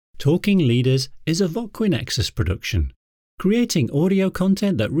Talking Leaders is a VocWinexus production, creating audio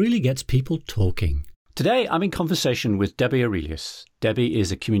content that really gets people talking. Today, I'm in conversation with Debbie Aurelius. Debbie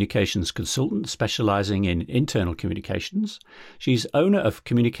is a communications consultant specialising in internal communications. She's owner of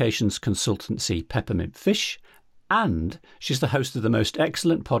communications consultancy Peppermint Fish, and she's the host of the most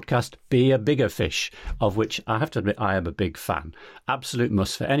excellent podcast, Be a Bigger Fish, of which I have to admit I am a big fan. Absolute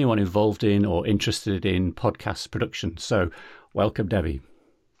must for anyone involved in or interested in podcast production. So, welcome, Debbie.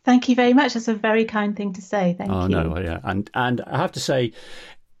 Thank you very much. That's a very kind thing to say. Thank you. Oh, no, yeah. And I have to say,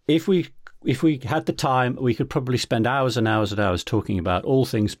 if we had the time, we could probably spend hours and hours and hours talking about all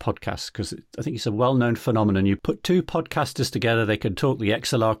things podcasts, because I think it's a well-known phenomenon. You put two podcasters together, they can talk the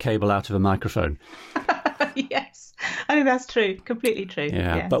XLR cable out of a microphone. Yes, I think that's true. Completely true.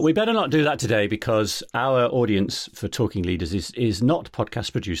 Yeah, yes. But we better not do that today, because our audience for Talking Leaders is not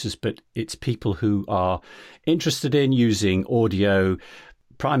podcast producers, but it's people who are interested in using audio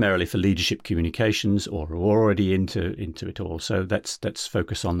primarily for leadership communications or are already into it all. So let's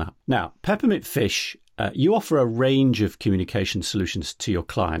focus on that. Now, Peppermint Fish, you offer a range of communication solutions to your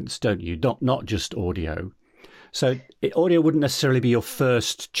clients, don't you? Not just audio. So audio wouldn't necessarily be your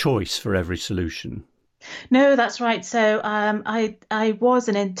first choice for every solution. No, that's right. So I was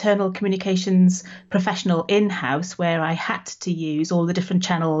an internal communications professional in-house, where I had to use all the different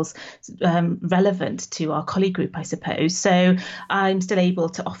channels relevant to our colleague group, I suppose. So I'm still able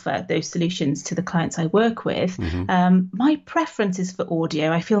to offer those solutions to the clients I work with. Mm-hmm. My preference is for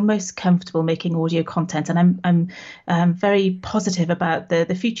audio. I feel most comfortable making audio content, and I'm very positive about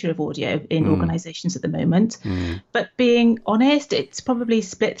the future of audio in organisations at the moment. But being honest, it's probably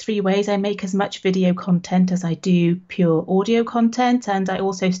split three ways. I make as much video content as I do pure audio content, and I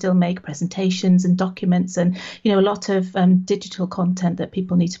also still make presentations and documents and a lot of digital content that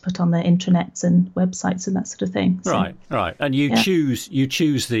people need to put on their intranets and websites and that sort of thing. So, right. And you choose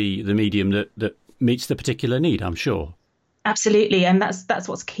the medium that meets the particular need, I'm sure. Absolutely. And that's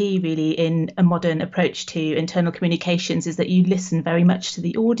what's key really in a modern approach to internal communications, is that you listen very much to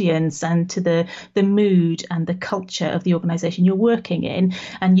the audience and to the mood and the culture of the organisation you're working in,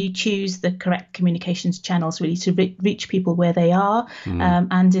 and you choose the correct communications channels really to reach people where they are,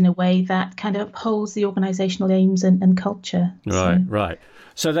 and in a way that kind of upholds the organisational aims and culture. Right.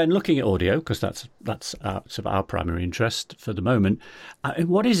 So then, looking at audio, because that's sort of our primary interest for the moment,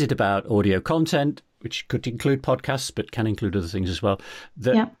 what is it about audio content, which could include podcasts but can include other things as well,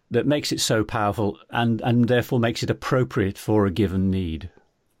 that makes it so powerful and therefore makes it appropriate for a given need?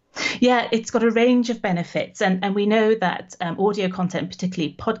 Yeah, it's got a range of benefits, and we know that audio content,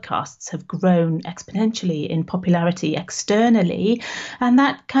 particularly podcasts, have grown exponentially in popularity externally, and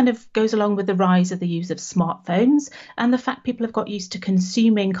that kind of goes along with the rise of the use of smartphones and the fact people have got used to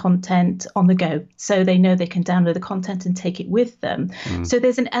consuming content on the go, so they know they can download the content and take it with them. So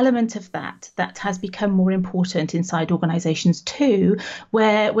there's an element of that has become more important inside organisations too,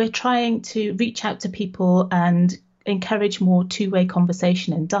 where we're trying to reach out to people and encourage more two-way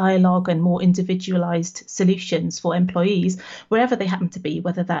conversation and dialogue and more individualized solutions for employees wherever they happen to be,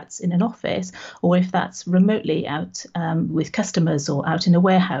 whether that's in an office or if that's remotely out with customers or out in a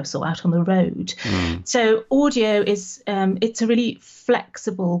warehouse or out on the road. So audio is it's a really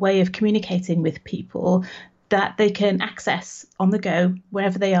flexible way of communicating with people that they can access on the go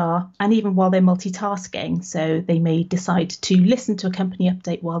wherever they are, and even while they're multitasking. So they may decide to listen to a company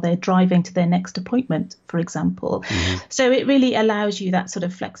update while they're driving to their next appointment, for example. So it really allows you that sort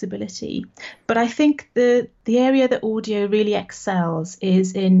of flexibility. But I think the area that audio really excels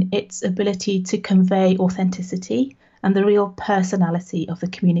is in its ability to convey authenticity and the real personality of the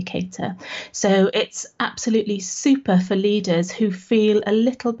communicator. So it's absolutely super for leaders who feel a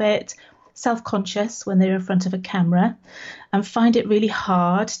little bit self-conscious when they're in front of a camera and find it really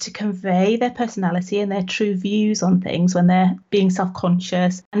hard to convey their personality and their true views on things when they're being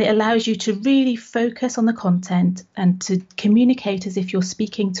self-conscious. And it allows you to really focus on the content and to communicate as if you're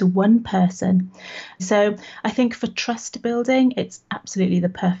speaking to one person. So I think for trust building, it's absolutely the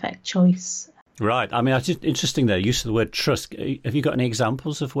perfect choice. Right. I mean, it's just interesting there, use of the word trust. Have you got any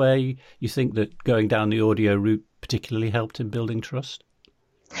examples of where you think that going down the audio route particularly helped in building trust?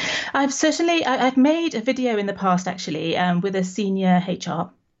 I've made a video in the past actually with a senior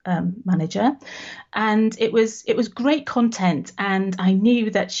HR manager, and it was great content, and I knew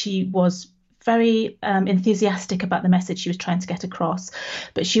that she was very enthusiastic about the message she was trying to get across,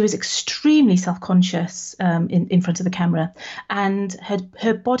 but she was extremely self-conscious in front of the camera, and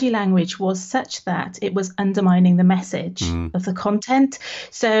her body language was such that it was undermining the message of the content.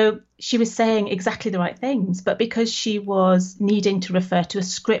 So she was saying exactly the right things, but because she was needing to refer to a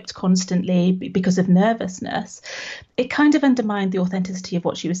script constantly because of nervousness, it kind of undermined the authenticity of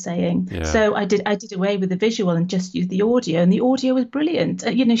what she was saying. Yeah. So I did away with the visual and just used the audio, and the audio was brilliant.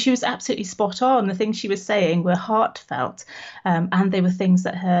 She was absolutely spot on. The things she was saying were heartfelt, and they were things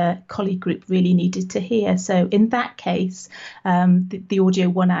that her colleague group really needed to hear. So in that case, the audio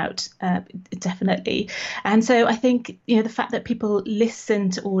won out, definitely. And so I think, the fact that people listen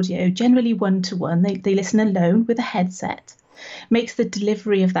to audio generally one-to-one, they listen alone with a headset, makes the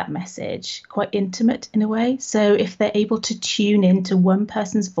delivery of that message quite intimate in a way. So if they're able to tune into one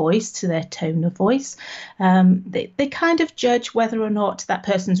person's voice, to their tone of voice, they kind of judge whether or not that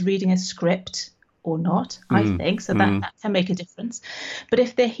person's reading a script or not, I think. So that can make a difference. But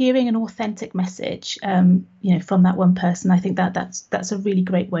if they're hearing an authentic message, from that one person, I think that's a really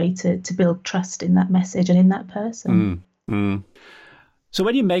great way to build trust in that message and in that person. So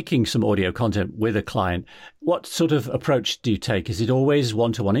when you're making some audio content with a client, what sort of approach do you take? Is it always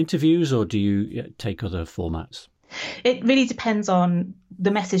one-to-one interviews, or do you take other formats? It really depends on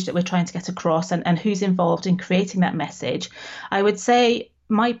the message that we're trying to get across and who's involved in creating that message. I would say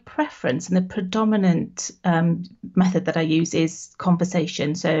my preference and the predominant method that I use is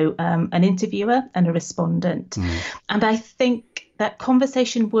conversation. So an interviewer and a respondent. And I think that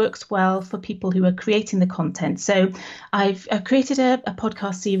conversation works well for people who are creating the content. So I've created a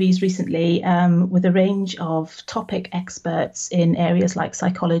podcast series recently with a range of topic experts in areas like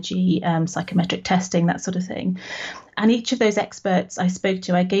psychology, psychometric testing, that sort of thing. And each of those experts I spoke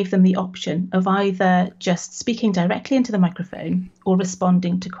to, I gave them the option of either just speaking directly into the microphone or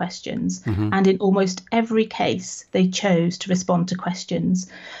responding to questions. And in almost every case, they chose to respond to questions,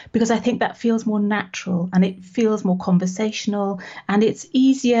 because I think that feels more natural and it feels more conversational, and it's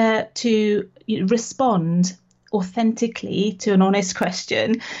easier to respond authentically to an honest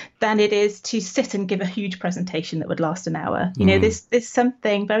question than it is to sit and give a huge presentation that would last an hour. There's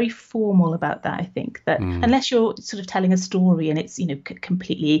something very formal about that. I think that unless you're sort of telling a story and it's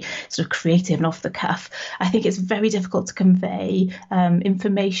completely sort of creative and off the cuff, I think it's very difficult to convey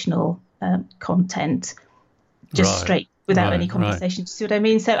informational content just straight without any conversation. Do you see what I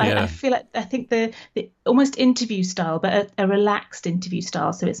mean? So I feel like, I think the almost interview style, but a relaxed interview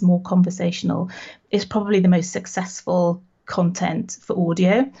style, so it's more conversational, is probably the most successful content for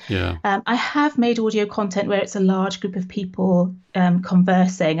audio. I have made audio content where it's a large group of people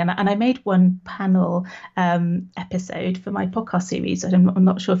conversing, and I made one panel episode for my podcast series. I'm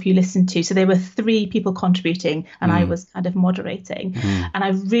not sure if you listened to. So there were 3 people contributing, and I was kind of moderating, and I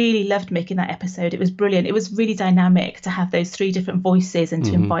really loved making that episode. It was brilliant. It was really dynamic to have those 3 different voices and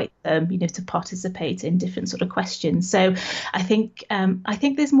to invite them, to participate in different sort of questions. So I think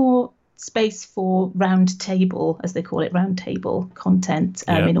there's more space for round table, as they call it, round table content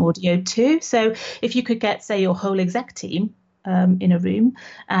in audio too. So if you could get, say, your whole exec team in a room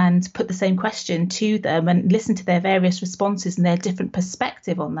and put the same question to them and listen to their various responses and their different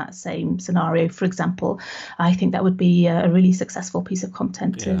perspective on that same scenario, for example, I think that would be a really successful piece of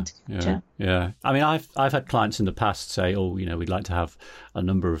content to capture. I mean, I've had clients in the past say, we'd like to have a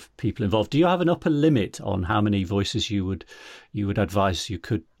number of people involved. Do you have an upper limit on how many voices you would advise you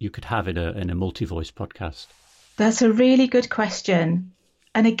could have in a multi-voice podcast? That's a really good question.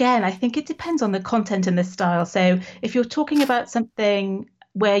 And again, I think it depends on the content and the style. So if you're talking about something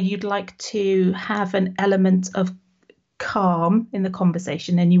where you'd like to have an element of calm in the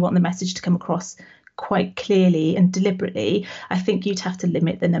conversation and you want the message to come across quite clearly and deliberately, I think you'd have to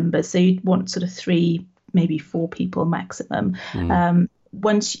limit the numbers. So you'd want sort of 3, maybe 4 people maximum.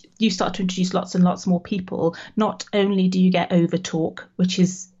 Once you start to introduce lots and lots more people, not only do you get over talk, which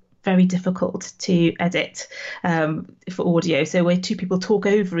is very difficult to edit for audio. So where 2 people talk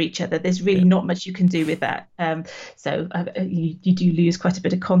over each other, there's really not much you can do with that. So you do lose quite a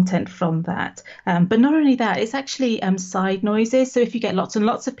bit of content from that. But not only that, it's actually side noises. So if you get lots and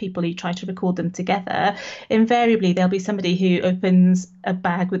lots of people, you try to record them together, invariably there'll be somebody who opens a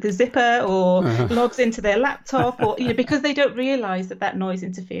bag with a zipper or logs into their laptop, or because they don't realise that noise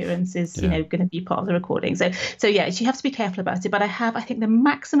interference is going to be part of the recording. So yes, you have to be careful about it. But I think the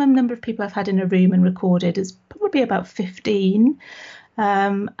maximum number of people I've had in a room and recorded is probably about 15,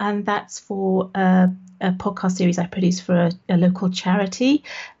 and that's for a podcast series I produced for a local charity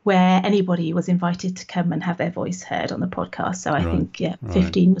where anybody was invited to come and have their voice heard on the podcast. So I think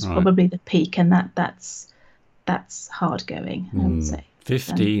 15 was probably the peak, and that's hard going, I would say.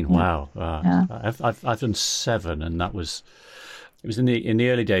 15, wow. I've done 7, and it was in the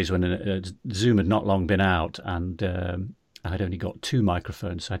early days when Zoom had not long been out, and I had only got 2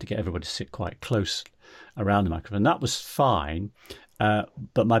 microphones, so I had to get everybody to sit quite close around the microphone. That was fine.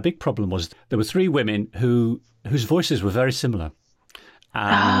 But my big problem was there were three women whose voices were very similar.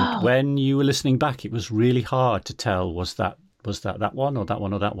 And when you were listening back, it was really hard to tell was that one or that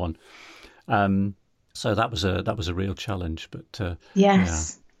one or that one. So that was a real challenge. But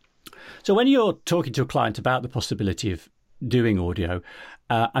yes. Yeah. So when you're talking to a client about the possibility of doing audio,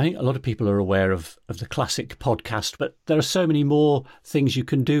 I think a lot of people are aware of the classic podcast, but there are so many more things you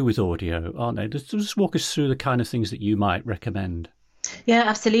can do with audio, aren't there? Just walk us through the kind of things that you might recommend. Yeah,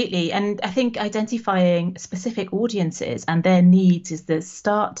 absolutely. And I think identifying specific audiences and their needs is the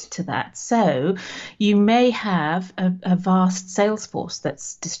start to that. So you may have a vast sales force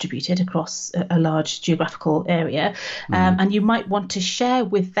that's distributed across a large geographical area, and you might want to share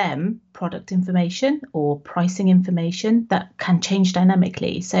with them product information or pricing information that can change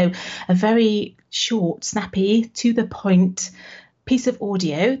dynamically. So a very short, snappy, to the point piece of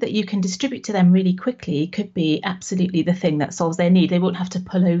audio that you can distribute to them really quickly could be absolutely the thing that solves their need. They won't have to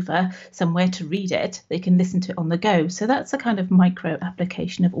pull over somewhere to read it. They can listen to it on the go. So that's a kind of micro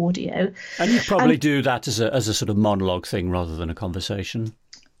application of audio. And you probably do that as a sort of monologue thing rather than a conversation.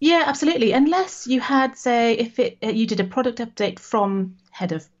 Yeah, absolutely. Unless you had, say, if you did a product update from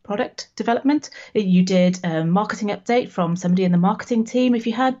head of product development, you did a marketing update from somebody in the marketing team. If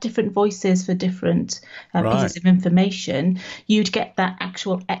you had different voices for different pieces of information, you'd get that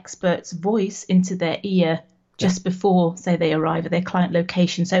actual expert's voice into their ear just before, say, they arrive at their client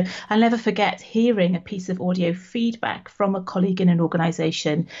location. So I'll never forget hearing a piece of audio feedback from a colleague in an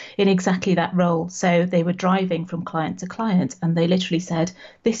organization in exactly that role. So they were driving from client to client and they literally said,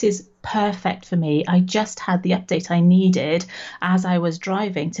 "This is perfect for me. I just had the update I needed as I was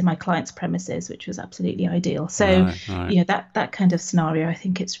driving to my client's premises," which was absolutely ideal. So, that kind of scenario, I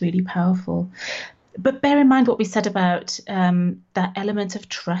think it's really powerful. But bear in mind what we said about that element of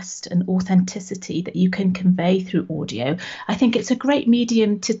trust and authenticity that you can convey through audio. I think it's a great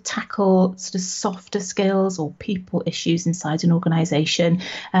medium to tackle sort of softer skills or people issues inside an organisation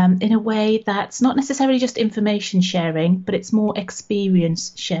in a way that's not necessarily just information sharing, but it's more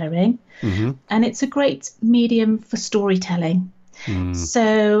experience sharing. Mm-hmm. And it's a great medium for storytelling.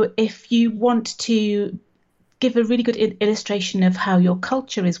 So if you want to give a really good illustration of how your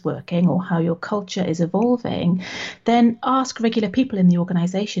culture is working or how your culture is evolving, then ask regular people in the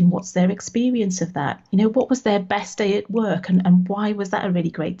organisation what's their experience of that. What was their best day at work and why was that a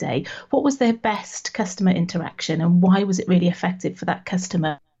really great day? What was their best customer interaction and why was it really effective for that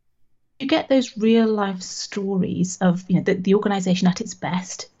customer? You get those real life stories of the organisation at its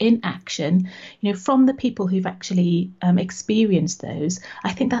best in action, from the people who've actually experienced those.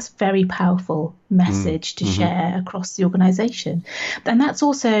 I think that's very powerful message to share across the organisation. And that's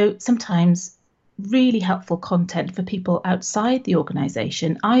also sometimes really helpful content for people outside the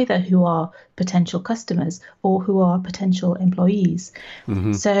organisation, either who are potential customers or who are potential employees.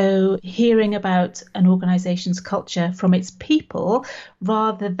 So hearing about an organisation's culture from its people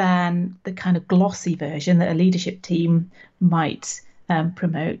rather than the kind of glossy version that a leadership team might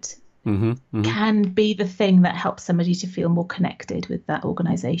promote can be the thing that helps somebody to feel more connected with that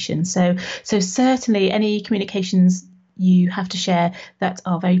organisation. So certainly any communications you have to share that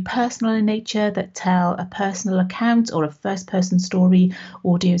are very personal in nature, that tell a personal account or a first-person story,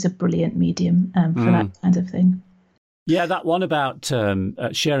 audio is a brilliant medium for that kind of thing. Yeah, that one about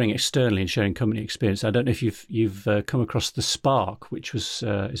sharing externally and sharing company experience. I don't know if you've come across The Spark, which is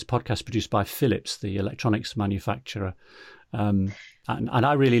a podcast produced by Philips, the electronics manufacturer. And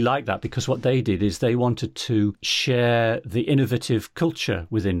I really like that because what they did is they wanted to share the innovative culture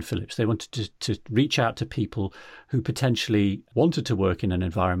within Philips. They wanted to reach out to people who potentially wanted to work in an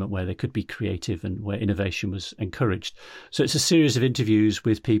environment where they could be creative and where innovation was encouraged. So it's a series of interviews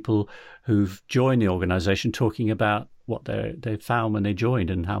with people who've joined the organisation talking about what they found when they joined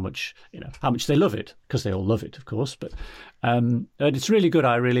and how much they love it, because they all love it, of course. But and it's really good.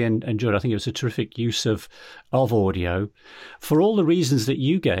 I really enjoyed it. I think it was a terrific use of audio for all the reasons that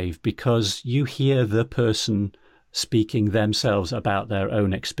you gave, because you hear the person speaking themselves about their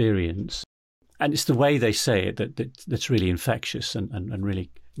own experience. And it's the way they say it that's really infectious and really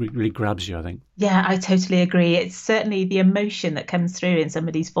grabs you, I think. Yeah, I totally agree. It's certainly the emotion that comes through in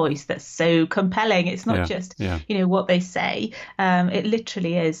somebody's voice that's so compelling. It's not just what they say. It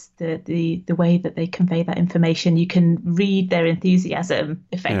literally is the way that they convey that information. You can read their enthusiasm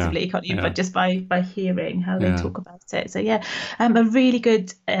effectively, can't you? But just by hearing how they talk about it. So a really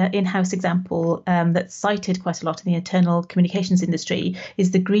good in-house example that's cited quite a lot in the internal communications industry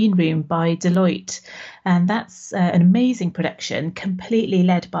is The Green Room by Deloitte. And that's an amazing production, completely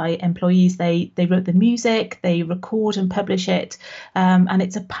led by employees. They wrote the music, they record and publish it, and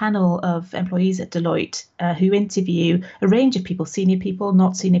it's a panel of employees at Deloitte who interview a range of people, senior people,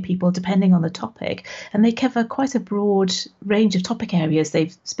 not senior people, depending on the topic, and they cover quite a broad range of topic areas.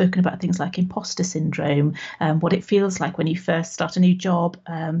 They've spoken about things like imposter syndrome, what it feels like when you first start a new job.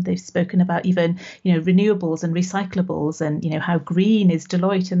 They've spoken about even, renewables and recyclables, and how green is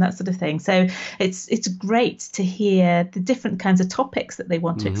Deloitte and that sort of thing. So it's great to hear the different kinds of topics that they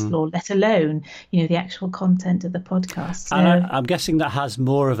want to explore, let alone the actual content of the podcast. So, and I'm guessing that has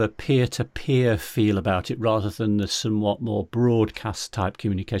more of a peer-to-peer feel about it rather than the somewhat more broadcast type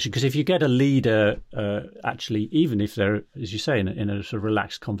communication. Because if you get a leader, actually, even if they're, as you say, in a sort of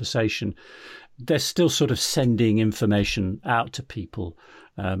relaxed conversation, they're still sort of sending information out to people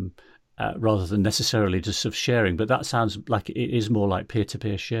rather than necessarily just sort of sharing. But that sounds like it is more like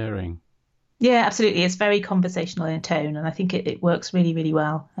peer-to-peer sharing. Yeah, absolutely. It's very conversational in tone, and I think it works really, really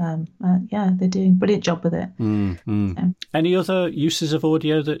well. They're doing a brilliant job with it. So. Any other uses of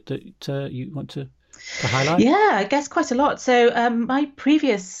audio that you want to highlight? Yeah, I guess quite a lot. So my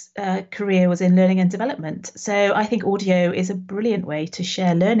previous career was in learning and development. So I think audio is a brilliant way to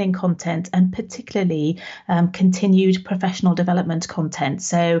share learning content, and particularly continued professional development content.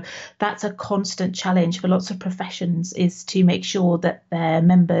 So that's a constant challenge for lots of professions, is to make sure that their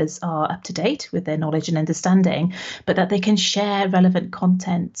members are up to date with their knowledge and understanding, but that they can share relevant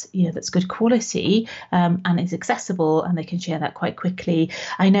content, that's good quality and is accessible, and they can share that quite quickly.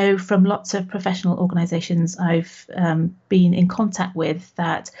 I know from lots of professional organisations I've been in contact with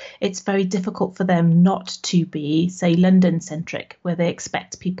that it's very difficult for them not to be, say, London-centric, where they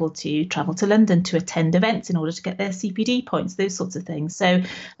expect people to travel to London to attend events in order to get their CPD points, those sorts of things. So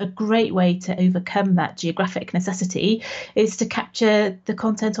a great way to overcome that geographic necessity is to capture the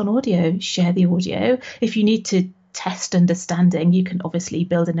content on audio, share the audio. If you need to test understanding, you can obviously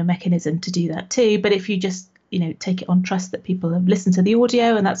build in a mechanism to do that too. But if you just take it on trust that people have listened to the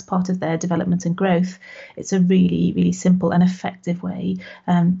audio and that's part of their development and growth, it's a really, really simple and effective way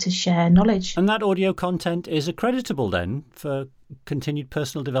to share knowledge. And that audio content is accreditable then for continued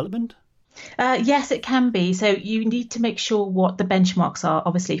personal development? Yes, it can be. So you need to make sure what the benchmarks are,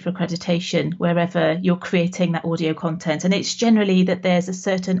 obviously, for accreditation wherever you're creating that audio content. And it's generally that there's a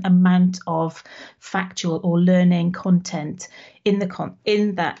certain amount of factual or learning content in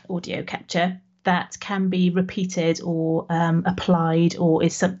that audio capture that can be repeated or applied, or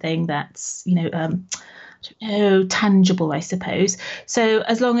is something that's, tangible, I suppose. So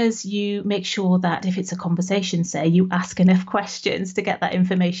as long as you make sure that if it's a conversation, say, you ask enough questions to get that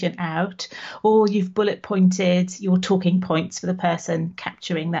information out, or you've bullet pointed your talking points for the person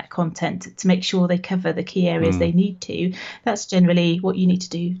capturing that content to make sure they cover the key areas they need to, that's generally what you need to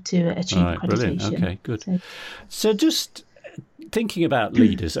do to achieve accreditation. Brilliant. Okay, good. So just thinking about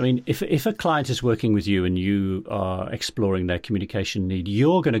leaders, I mean, if a client is working with you and you are exploring their communication need,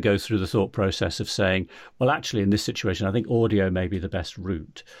 you're going to go through the thought process of saying, well, actually, in this situation, I think audio may be the best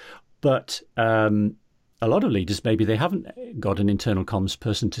route. But a lot of leaders, maybe they haven't got an internal comms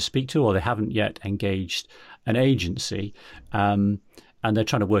person to speak to, or they haven't yet engaged an agency, and they're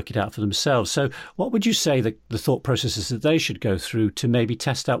trying to work it out for themselves. So what would you say that the thought processes that they should go through to maybe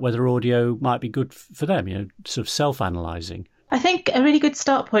test out whether audio might be good for them, sort of self-analysing? I think a really good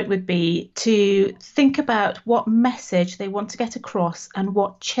start point would be to think about what message they want to get across and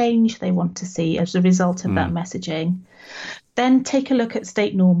what change they want to see as a result of that messaging. Then take a look at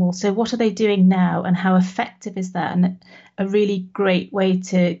state normal. So what are they doing now and how effective is that? And a really great way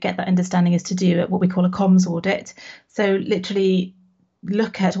to get that understanding is to do what we call a comms audit. So literally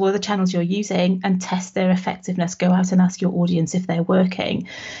look at all the channels you're using and test their effectiveness. Go out and ask your audience if they're working.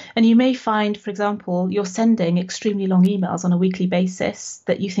 And you may find, for example, you're sending extremely long emails on a weekly basis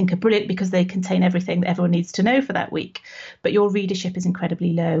that you think are brilliant because they contain everything that everyone needs to know for that week, but your readership is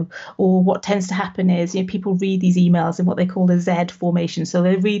incredibly low. Or what tends to happen is, people read these emails in what they call the Z formation. So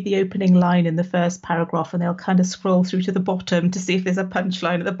they read the opening line in the first paragraph and they'll kind of scroll through to the bottom to see if there's a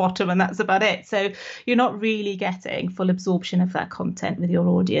punchline at the bottom, and that's about it. So you're not really getting full absorption of that content with your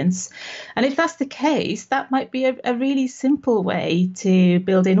audience. And if that's the case, that might be a really simple way to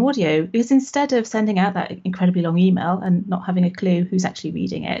build in audio, because instead of sending out that incredibly long email and not having a clue who's actually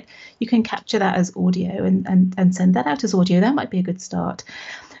reading it, you can capture that as audio and send that out as audio. That might be a good start.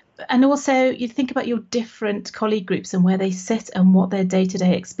 And also, you think about your different colleague groups and where they sit and what their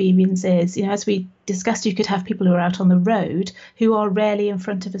day-to-day experience is. As we discussed, you could have people who are out on the road who are rarely in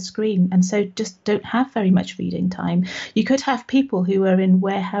front of a screen and so just don't have very much reading time. You could have people who are in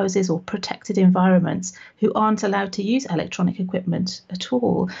warehouses or protected environments who aren't allowed to use electronic equipment at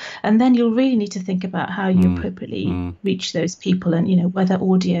all. And then you'll really need to think about how you appropriately reach those people, and, you know, whether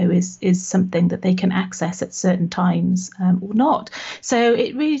audio is something that they can access at certain times or not. So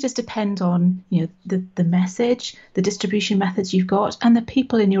it really just depends on, you know, the message, the distribution methods you've got, and the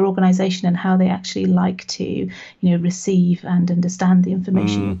people in your organization and how they actually like to, you know, receive and understand the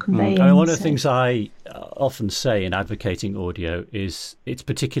information you're conveying. One of the things I often say in advocating audio is it's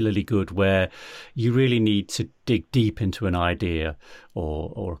particularly good where you really need to dig deep into an idea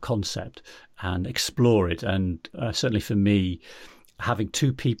or a concept and explore it. And certainly for me, having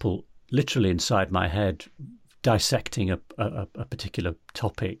two people literally inside my head dissecting a particular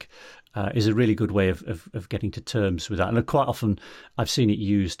topic is a really good way of getting to terms with that. And quite often I've seen it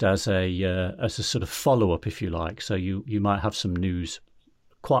used as a sort of follow-up, if you like. So you might have some news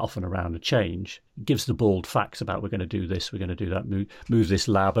quite often around a change. It gives the bald facts about we're going to do this, we're going to do that, move this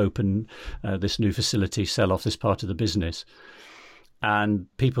lab, open this new facility, sell off this part of the business. And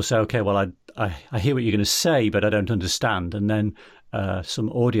people say, okay, well, I hear what you're going to say, but I don't understand. And then some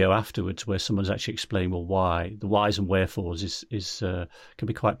audio afterwards where someone's actually explaining, well, why, the whys and wherefores is can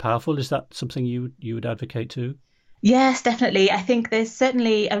be quite powerful. Is that something you would advocate too? Yes, definitely. I think there's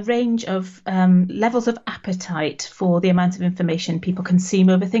certainly a range of levels of appetite for the amount of information people consume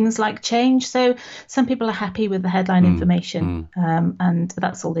over things like change. So some people are happy with the headline information and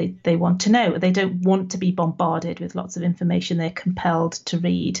that's all they want to know. They don't want to be bombarded with lots of information they're compelled to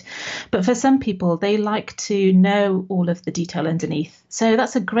read. But for some people, they like to know all of the detail underneath. So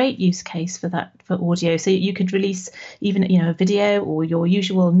that's a great use case for that, for audio. So you could release even, you know, a video or your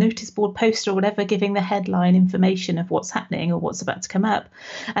usual notice board post or whatever, giving the headline information of what's happening or what's about to come up.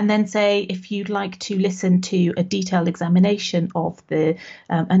 And then say, if you'd like to listen to a detailed examination of the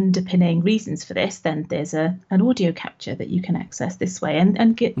underpinning reasons for this, then there's an audio capture that you can access this way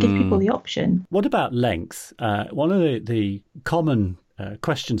and give people the option. What about length? One of the common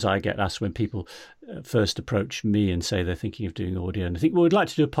questions I get asked when people first approach me and say they're thinking of doing audio, and I think, well, we'd like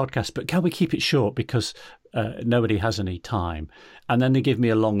to do a podcast, but can we keep it short because nobody has any time? And then they give me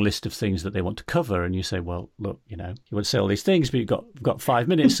a long list of things that they want to cover, and you say, well, look, you know, you want to say all these things, but you've got 5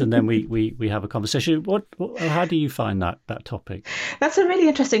 minutes, and then we have a conversation. How do you find that topic? That's a really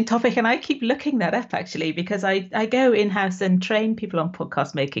interesting topic, and I keep looking that up actually, because I go in-house and train people on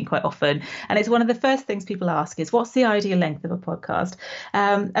podcast making quite often, and it's one of the first things people ask is, what's the ideal length of a podcast?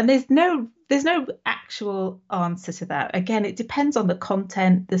 And there's no actual answer to that. Again, it depends on the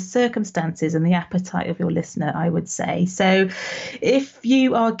content, the circumstances, and the appetite of your listener, I would say. So if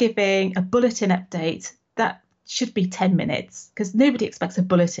you are giving a bulletin update, that should be 10 minutes, because nobody expects a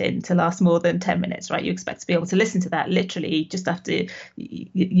bulletin to last more than 10 minutes, right? You expect to be able to listen to that literally just after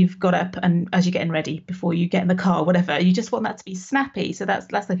you've got up and as you're getting ready, before you get in the car, whatever. You just want that to be snappy. So that's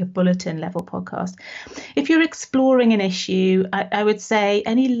like a bulletin level podcast. If you're exploring an issue, I would say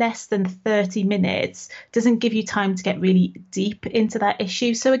any less than 30 minutes doesn't give you time to get really deep into that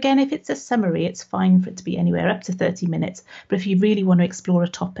issue. So again, if it's a summary, it's fine for it to be anywhere up to 30 minutes. But if you really want to explore a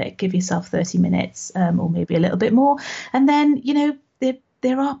topic, give yourself 30 minutes or maybe a little bit more. And then, you know,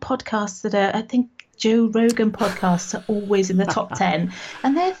 there are podcasts that are, I think Joe Rogan podcasts are always in the top 10,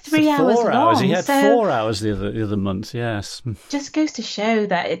 and they're 3 hours long. 4 hours. He had 4 hours the other month. Yes. Just goes to show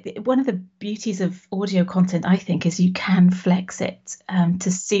that one of the beauties of audio content, I think, is you can flex it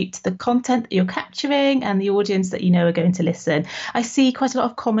to suit the content that you're capturing and the audience that you know are going to listen. I see quite a lot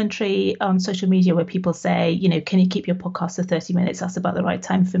of commentary on social media where people say, you know, can you keep your podcast to 30 minutes? That's about the right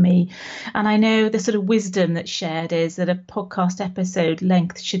time for me. And I know the sort of wisdom that's shared is that a podcast episode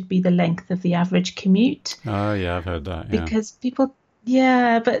length should be the length of the average commute. Oh, yeah, I've heard that. Yeah. Because people,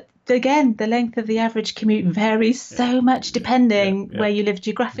 but again, the length of the average commute varies so much depending where you live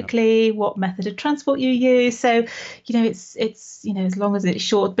geographically, what method of transport you use. So, you know, it's you know, as long as it's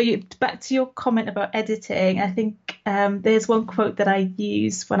short. But back to your comment about editing, I think there's one quote that I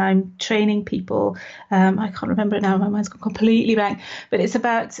use when I'm training people. I can't remember it now. My mind's gone completely blank. But it's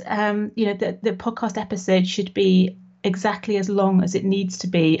about, you know, the podcast episode should be exactly as long as it needs to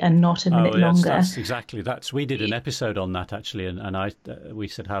be and not a minute longer. That's exactly. We did an episode on that actually, and we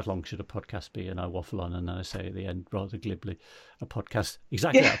said, how long should a podcast be? And I waffle on, and then I say at the end rather glibly, a podcast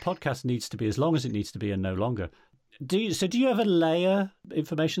that. A podcast needs to be as long as it needs to be and no longer. Do you ever layer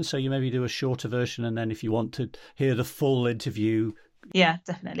information? So you maybe do a shorter version, and then if you want to hear the full interview, Yeah,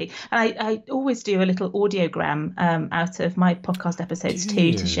 definitely. And I always do a little audiogram out of my podcast episodes Do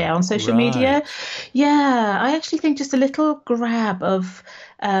too to share you? on social media. Right. Yeah, I actually think just a little grab of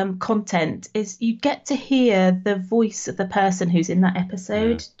content is you get to hear the voice of the person who's in that Yeah.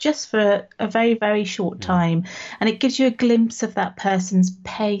 episode just for a very, very short Yeah. time. And it gives you a glimpse of that person's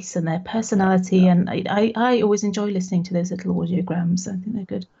pace and their personality. And I always enjoy listening to those little audiograms. I think they're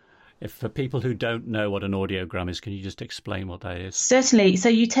good. If for people who don't know what an audiogram is, can you just explain what that is? Certainly. So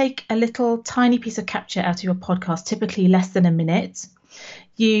you take a little tiny piece of capture out of your podcast, typically less than a minute.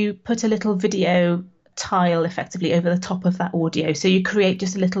 You put a little video tile effectively over the top of that audio. So you create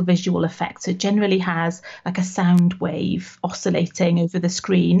just a little visual effect. So it generally has like a sound wave oscillating over the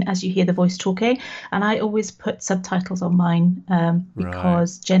screen as you hear the voice talking. And I always put subtitles on mine Right.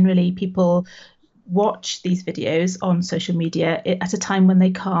 because generally people watch these videos on social media at a time when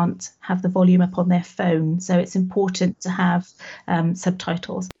they can't have the volume up on their phone. So it's important to have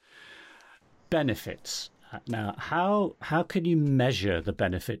subtitles. Benefits. Now, how can you measure the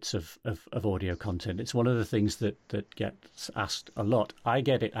benefits of audio content? It's one of the things that gets asked a lot. I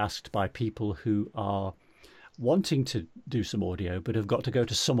get it asked by people who are wanting to do some audio but have got to go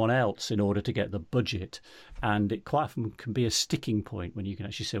to someone else in order to get the budget, and it quite often can be a sticking point when you can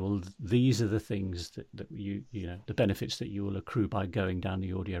actually say, well, these are the things that you know, the benefits that you will accrue by going down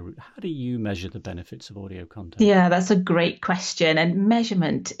the audio route. How do you measure the benefits of audio content? Yeah, that's a great question. And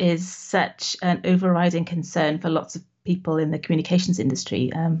measurement is such an overriding concern for lots of people in the communications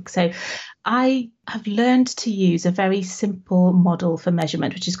industry. So I have learned to use a very simple model for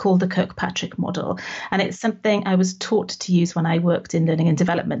measurement, which is called the Kirkpatrick model. And it's something I was taught to use when I worked in learning and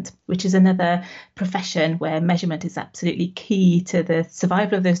development, which is another profession where measurement is absolutely key to the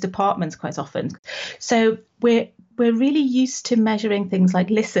survival of those departments quite often. So we're really used to measuring things like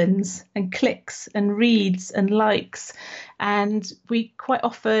listens and clicks and reads and likes. And we quite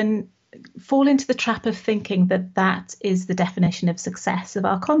often fall into the trap of thinking that that is the definition of success of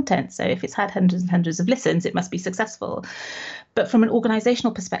our content. So if it's had hundreds and hundreds of listens, it must be successful. But from an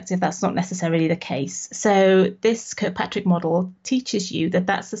organizational perspective, that's not necessarily the case. So this Kirkpatrick model teaches you that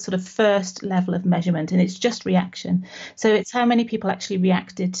that's the sort of first level of measurement, and it's just reaction. So it's how many people actually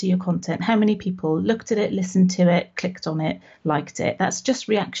reacted to your content, how many people looked at it, listened to it, clicked on it, liked it. That's just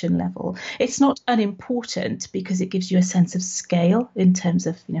reaction level. It's not unimportant because it gives you a sense of scale in terms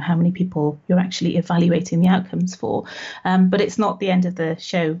of, you know, how many people you're actually evaluating the outcomes for. But it's not the end of the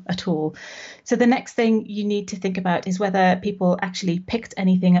show at all. So the next thing you need to think about is whether people actually picked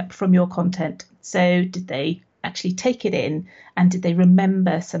anything up from your content. So did they actually take it in, and did they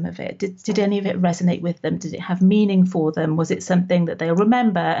remember some of it? Did any of it resonate with them? Did it have meaning for them? Was it something that they'll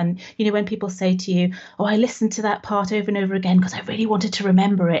remember? And, you know, when people say to you, oh, I listened to that part over and over again because I really wanted to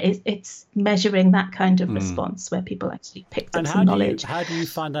remember it, it's measuring that kind of response where people actually picked up some knowledge. How do you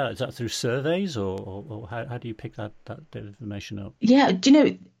find out? Is that through surveys, or how do you pick that information up? Yeah, do you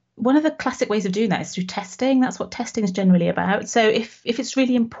know, one of the classic ways of doing that is through testing. That's what testing is generally about. So if it's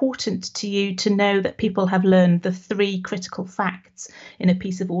really important to you to know that people have learned the 3 critical facts in a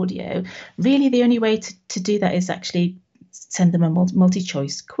piece of audio, really the only way to do that is actually send them a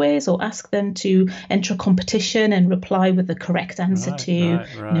multi-choice quiz or ask them to enter a competition and reply with the correct answer to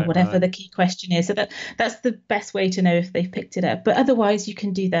whatever the key question is. So that's the best way to know if they've picked it up. But otherwise, you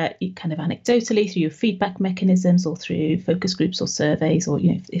can do that kind of anecdotally through your feedback mechanisms or through focus groups or surveys, or,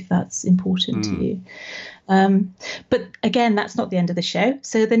 you know, if that's important to you. But again, that's not the end of the show.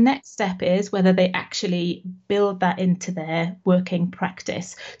 So the next step is whether they actually build that into their working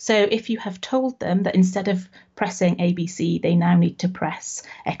practice. So if you have told them that instead of pressing ABC, they now need to press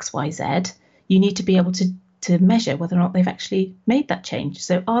XYZ, you need to be able to measure whether or not they've actually made that change.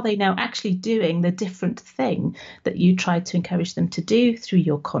 So are they now actually doing the different thing that you tried to encourage them to do through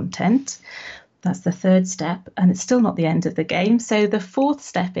your content? That's the third step, and it's still not the end of the game. So the fourth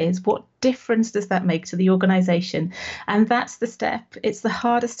step is, what difference does that make to the organization? And that's the step. It's the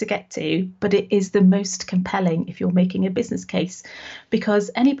hardest to get to, but it is the most compelling if you're making a business case,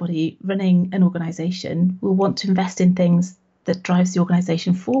 because anybody running an organization will want to invest in things that drives the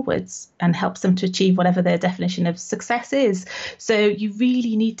organization forwards and helps them to achieve whatever their definition of success is. So you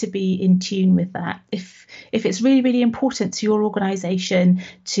really need to be in tune with that. If it's really, really important to your organization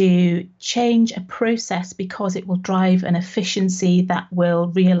to change a process because it will drive an efficiency that will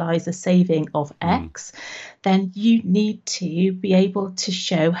realize a saving of X, then you need to be able to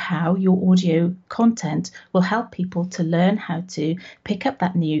show how your audio content will help people to learn how to pick up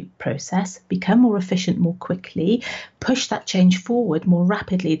that new process, become more efficient more quickly, push that change forward more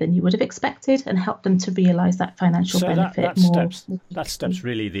rapidly than you would have expected and help them to realise that financial benefit more. That step's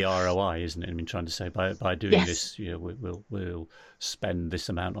really the ROI, isn't it? I mean, trying to say by doing this, we'll spend this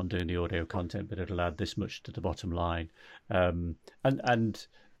amount on doing the audio content, but it'll add this much to the bottom line. And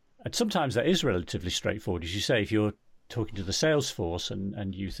sometimes that is relatively straightforward. As you say, if you're talking to the sales force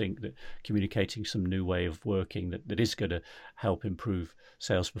and you think that communicating some new way of working that is going to help improve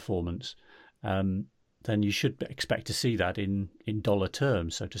sales performance, then you should expect to see that in dollar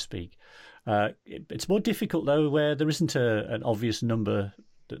terms, so to speak. It's more difficult, though, where there isn't an obvious number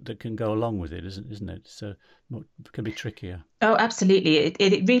that can go along with it, isn't it? So it can be trickier. Oh, absolutely.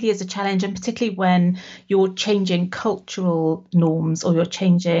 It really is a challenge, and particularly when you're changing cultural norms or you're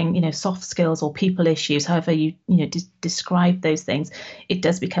changing, soft skills or people issues, however you describe those things, it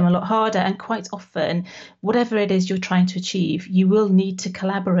does become a lot harder. And quite often, whatever it is you're trying to achieve, you will need to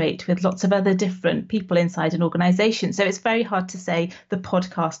collaborate with lots of other different people inside an organization. So it's very hard to say the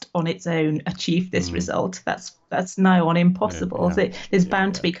podcast on its own achieved this result. That's nigh on impossible. So there's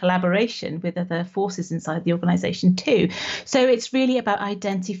bound to be collaboration with other forces inside the organization too. So it's really about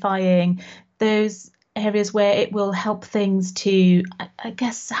identifying those areas where it will help things to, I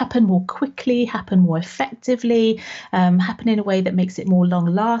guess, happen more quickly, happen more effectively, happen in a way that makes it more long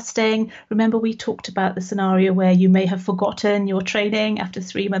lasting. Remember, we talked about the scenario where you may have forgotten your training after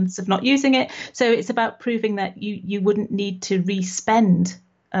 3 months of not using it. So it's about proving that you wouldn't need to re-spend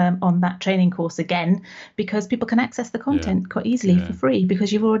on that training course again, because people can access the content quite easily for free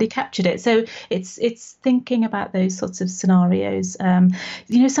because you've already captured it. So it's thinking about those sorts of scenarios.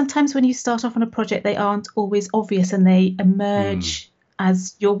 Sometimes when you start off on a project, they aren't always obvious and they emerge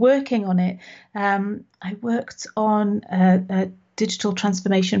as you're working on it. I worked on a digital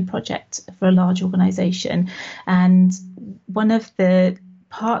transformation project for a large organization, and one of the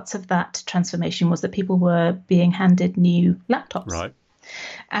parts of that transformation was that people were being handed new laptops. Right.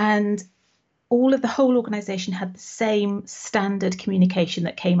 And the whole organisation had the same standard communication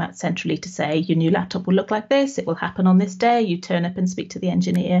that came out centrally to say your new laptop will look like this, it will happen on this day, you turn up and speak to the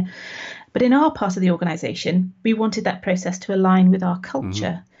engineer. But in our part of the organisation, we wanted that process to align with our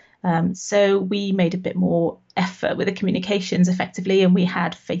culture. So we made a bit more effort with the communications effectively, and we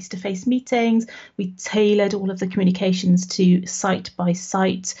had face-to-face meetings. We tailored all of the communications to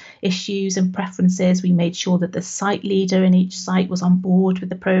site-by-site issues and preferences. We made sure that the site leader in each site was on board with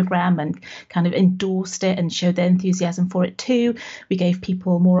the programme and kind of endorsed it and showed their enthusiasm for it too. We gave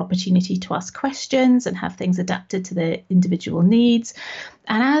people more opportunity to ask questions and have things adapted to their individual needs.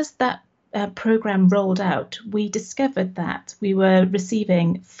 And as that program rolled out, we discovered that we were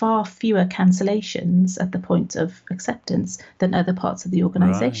receiving far fewer cancellations at the point of acceptance than other parts of the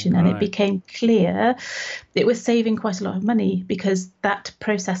organisation. And it became clear it was saving quite a lot of money because that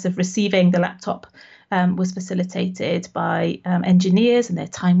process of receiving the laptop was facilitated by engineers, and their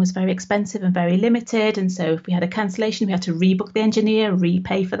time was very expensive and very limited. And so if we had a cancellation, we had to rebook the engineer,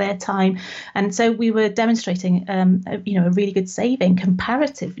 repay for their time. And so we were demonstrating, a really good saving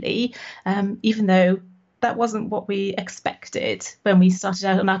comparatively, even though that wasn't what we expected when we started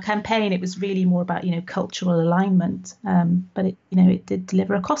out on our campaign. It was really more about, cultural alignment. But it did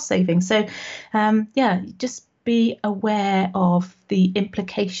deliver a cost saving. So, just be aware of the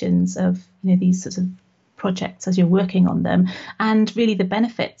implications of these sorts of projects as you're working on them, and really the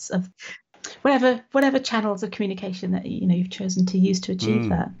benefits of whatever channels of communication that you've chosen to use to achieve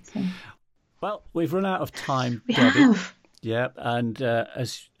that. So. Well, we've run out of time. We Debbie. have. Yeah, and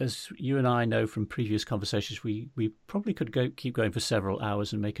as you and I know from previous conversations, we probably could keep going for several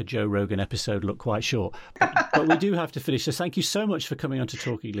hours and make a Joe Rogan episode look quite short. But we do have to finish. So thank you so much for coming on to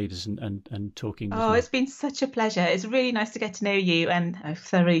Talking Leaders and talking with me. It's been such a pleasure. It's really nice to get to know you, and I've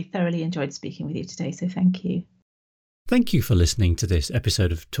thoroughly enjoyed speaking with you today. So thank you. Thank you for listening to this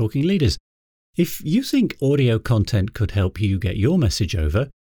episode of Talking Leaders. If you think audio content could help you get your message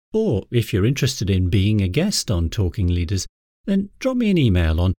over, or if you're interested in being a guest on Talking Leaders, then drop me an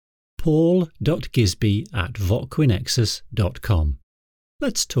email on paul.gisby@vocquinexus.com.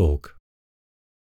 Let's talk.